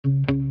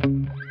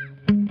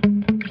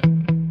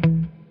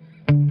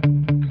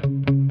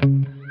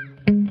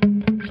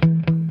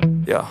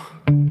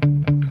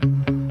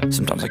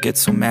get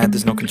so mad,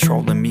 there's no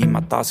controlling me. My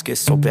thoughts get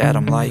so bad,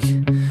 I'm like,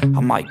 I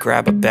might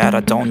grab a bat,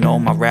 I don't know.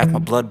 My wrath, my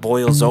blood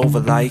boils over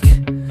like,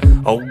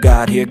 oh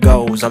God, here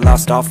goes. I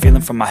lost all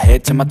feeling from my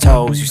head to my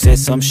toes. You said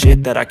some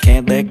shit that I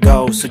can't let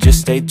go, so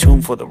just stay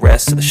tuned for the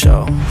rest of the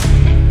show.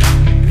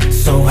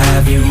 So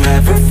have you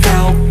ever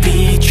felt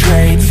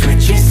betrayed?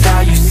 Switches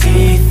how you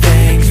see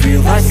things,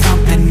 realize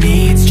something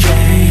needs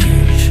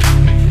change.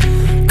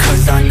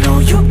 Cause I know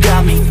you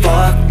got me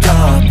fucked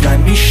up,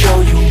 let me show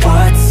you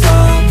what's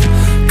up.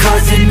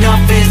 Cause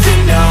enough is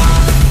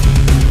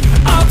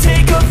enough. I'll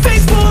take a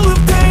face full of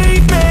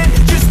pavement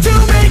just to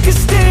make a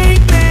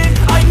statement.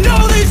 I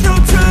know there's no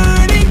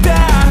turning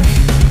back.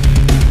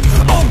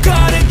 Oh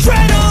God,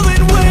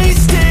 adrenaline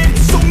wasted,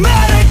 so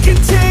mad I can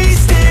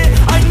taste it.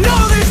 I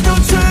know there's no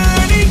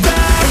turning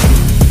back.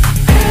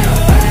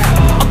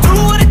 I'll do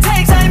what it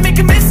takes, I ain't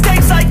making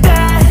mistakes like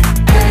that.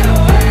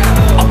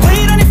 I'll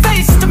play it on your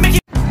face to make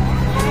it.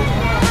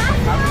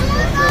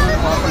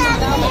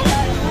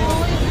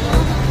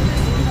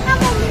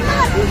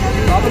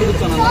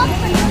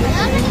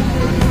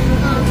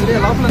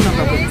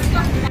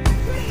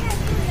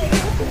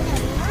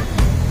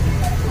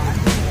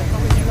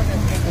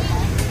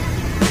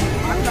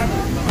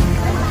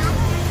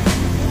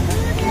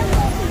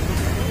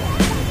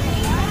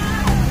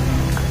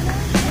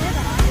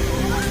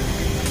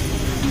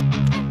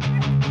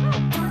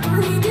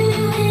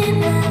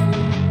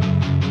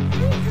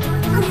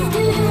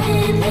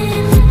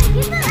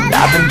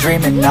 I've been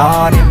dreaming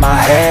on in my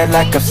head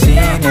like I've seen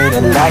it.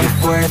 A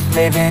life worth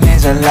living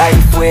is a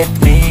life with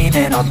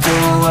meaning. I'll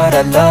do what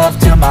I love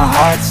till my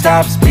heart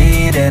stops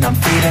beating. I'm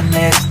feeding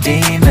this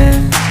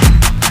demon.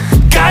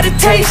 Got a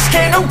taste,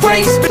 can't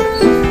erase, but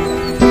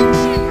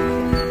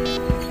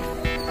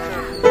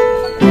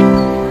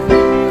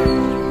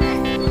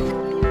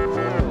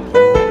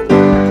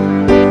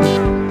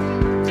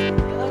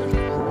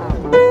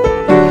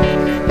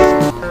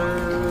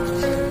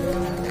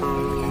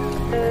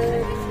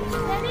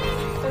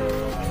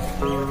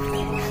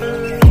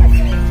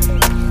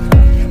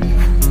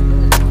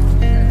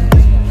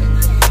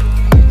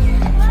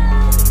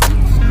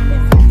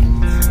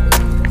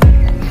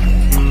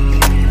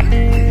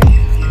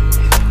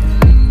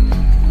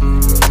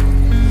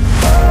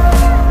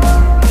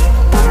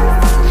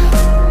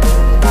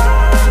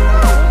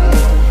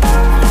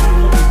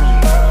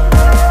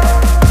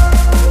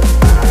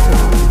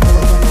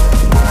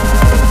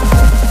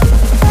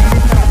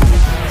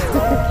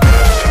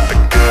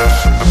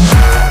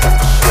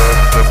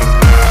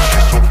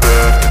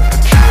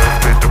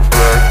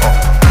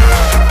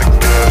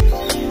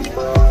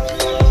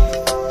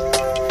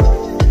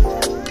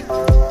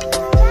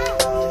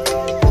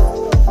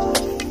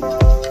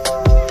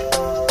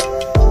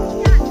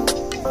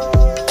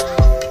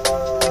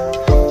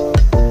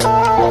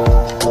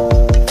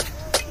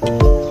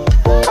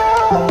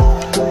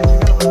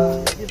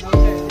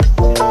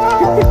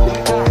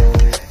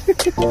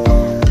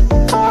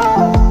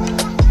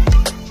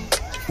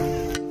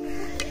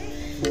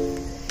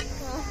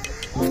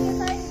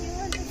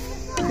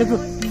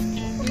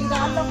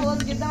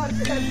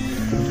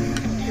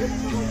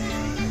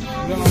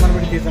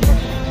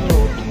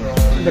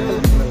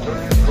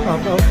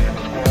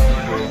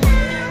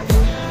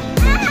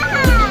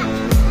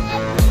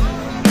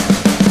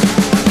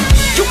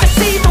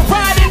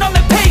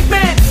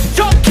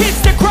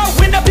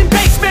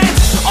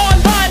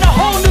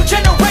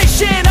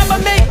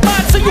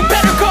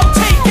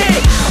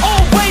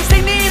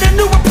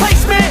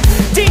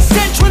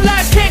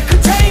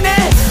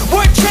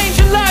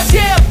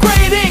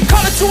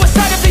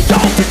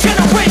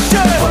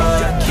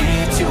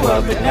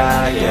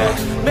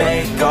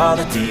make all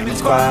the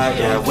demons quiet,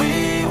 yeah.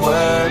 We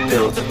were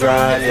built to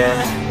thrive,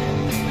 yeah.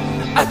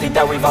 I think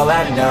that we've all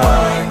had enough.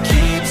 What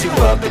keeps you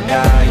up at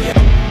night, yeah.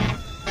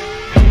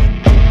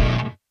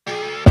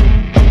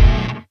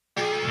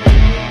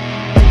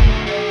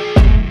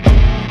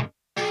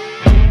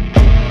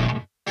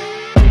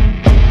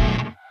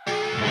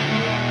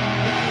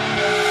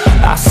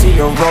 I see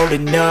her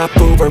rolling up,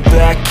 Uber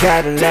black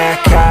Cadillac,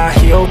 high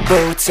heel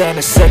boots and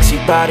a sexy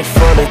body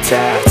full of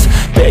tats.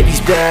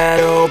 Baby's bad,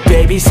 oh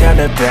baby's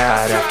hella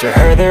bad. After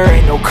her there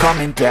ain't no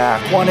coming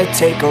back. Wanna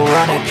take a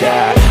run at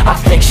that. I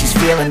think she's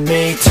feeling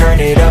me, turn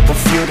it up a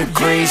few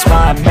degrees.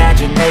 My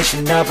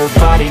imagination of her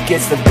body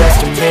gets the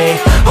best of me.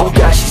 Oh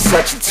gosh, she's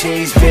such a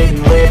tease,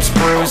 bitten lips,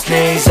 bruised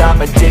knees.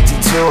 I'm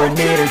addicted to her,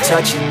 need her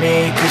touching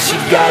me. Cause she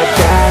got a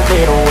bad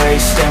little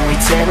waist, and we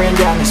tearing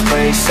down this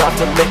place. Off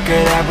the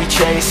liquor that we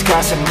chase,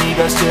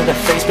 Casamigos to the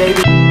face,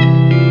 baby.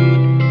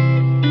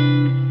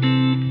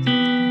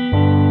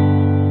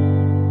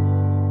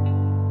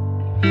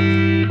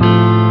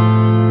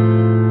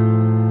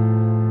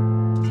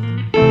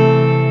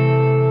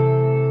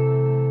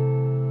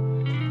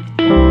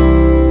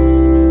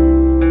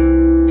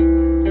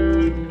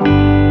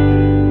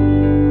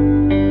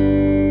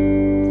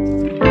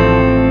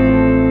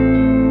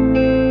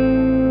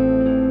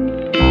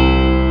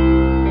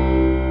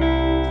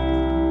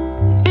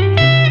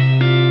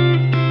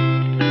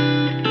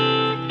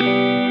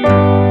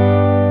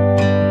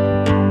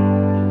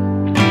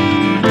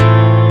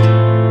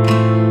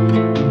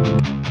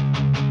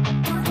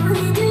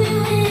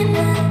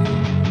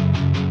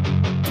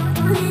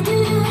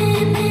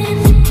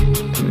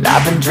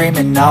 I've been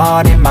dreaming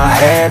on in my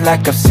head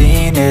like I've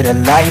seen it. A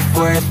life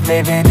worth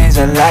living is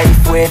a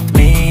life with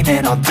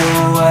meaning. I'll do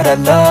what I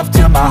love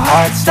till my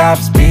heart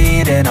stops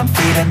beating. I'm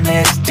feeding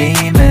this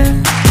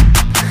demon.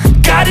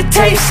 Got a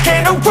taste,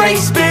 can't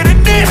erase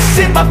bitterness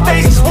in my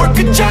face. Work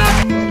a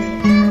job.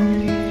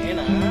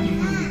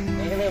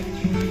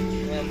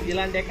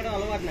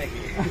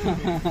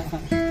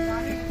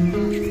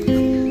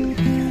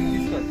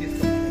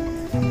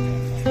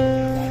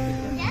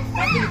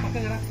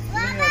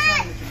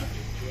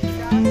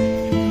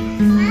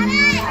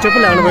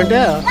 చెప్పులు ఏమన్నా అంటే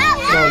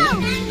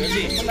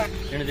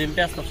నేను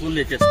దింపేస్తా full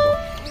తెచ్చేసుకో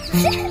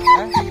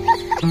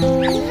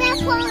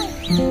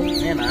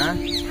నేనా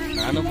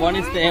నన్ను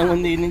పోనిస్తే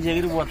ఏముంది ఇది నుంచి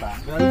ఎగిరిపోతా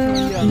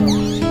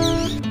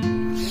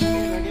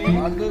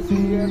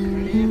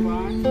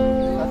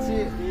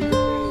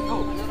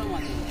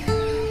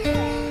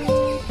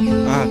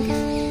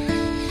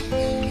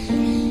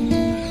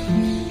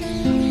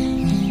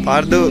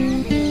పార్దు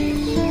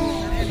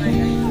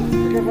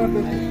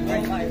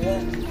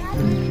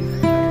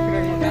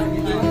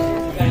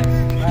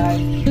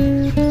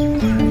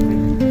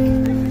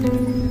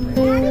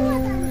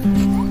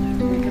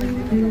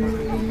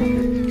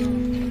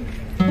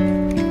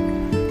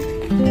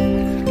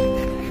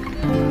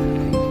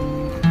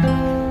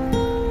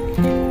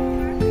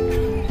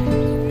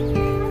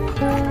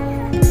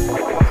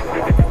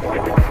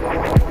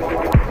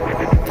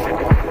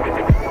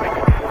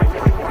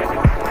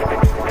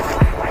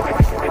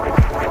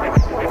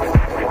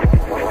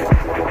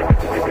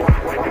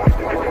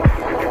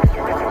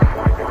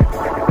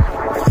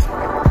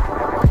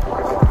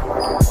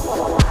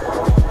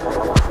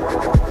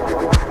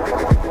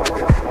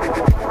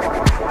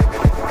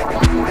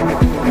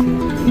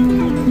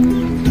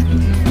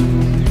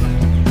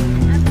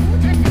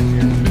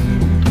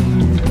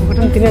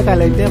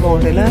తినేకాయలు అయితే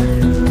బాగుంటాయిలా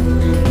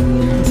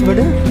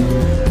ఇసుబడి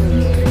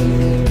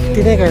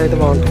తినేకాయలు అయితే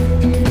బాగుంటాయి